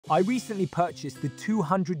I recently purchased the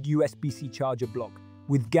 200 USB-C charger block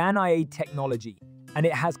with GaN III technology, and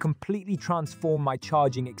it has completely transformed my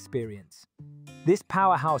charging experience. This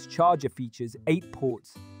powerhouse charger features 8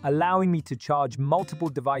 ports, allowing me to charge multiple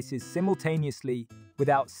devices simultaneously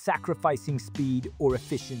without sacrificing speed or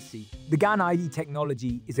efficiency. The GaN III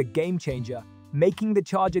technology is a game changer, making the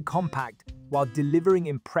charger compact while delivering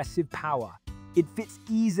impressive power. It fits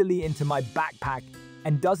easily into my backpack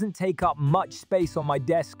and doesn't take up much space on my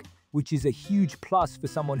desk, which is a huge plus for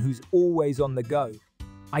someone who's always on the go.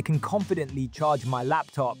 I can confidently charge my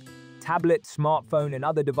laptop, tablet, smartphone, and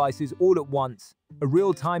other devices all at once, a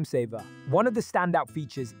real time saver. One of the standout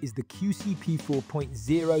features is the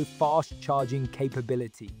QC4.0 fast charging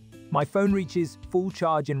capability. My phone reaches full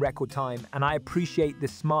charge in record time, and I appreciate the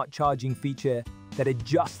smart charging feature that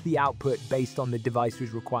adjusts the output based on the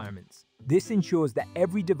device's requirements. This ensures that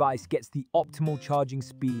every device gets the optimal charging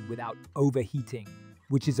speed without overheating,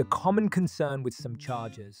 which is a common concern with some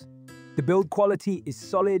chargers. The build quality is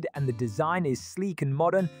solid and the design is sleek and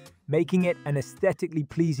modern, making it an aesthetically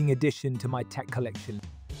pleasing addition to my tech collection.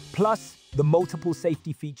 Plus, the multiple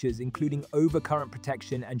safety features, including overcurrent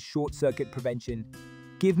protection and short-circuit prevention,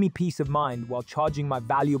 give me peace of mind while charging my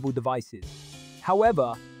valuable devices.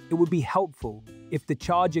 However, it would be helpful if the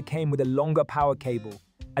charger came with a longer power cable,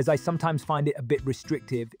 as I sometimes find it a bit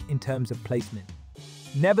restrictive in terms of placement.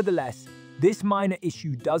 Nevertheless, this minor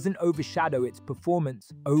issue doesn't overshadow its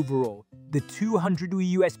performance overall. The 200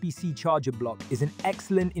 USB-C charger block is an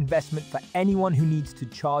excellent investment for anyone who needs to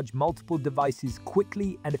charge multiple devices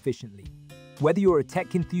quickly and efficiently. Whether you're a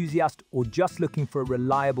tech enthusiast or just looking for a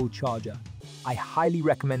reliable charger, I highly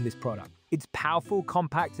recommend this product. It's powerful,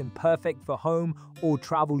 compact, and perfect for home or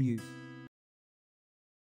travel use.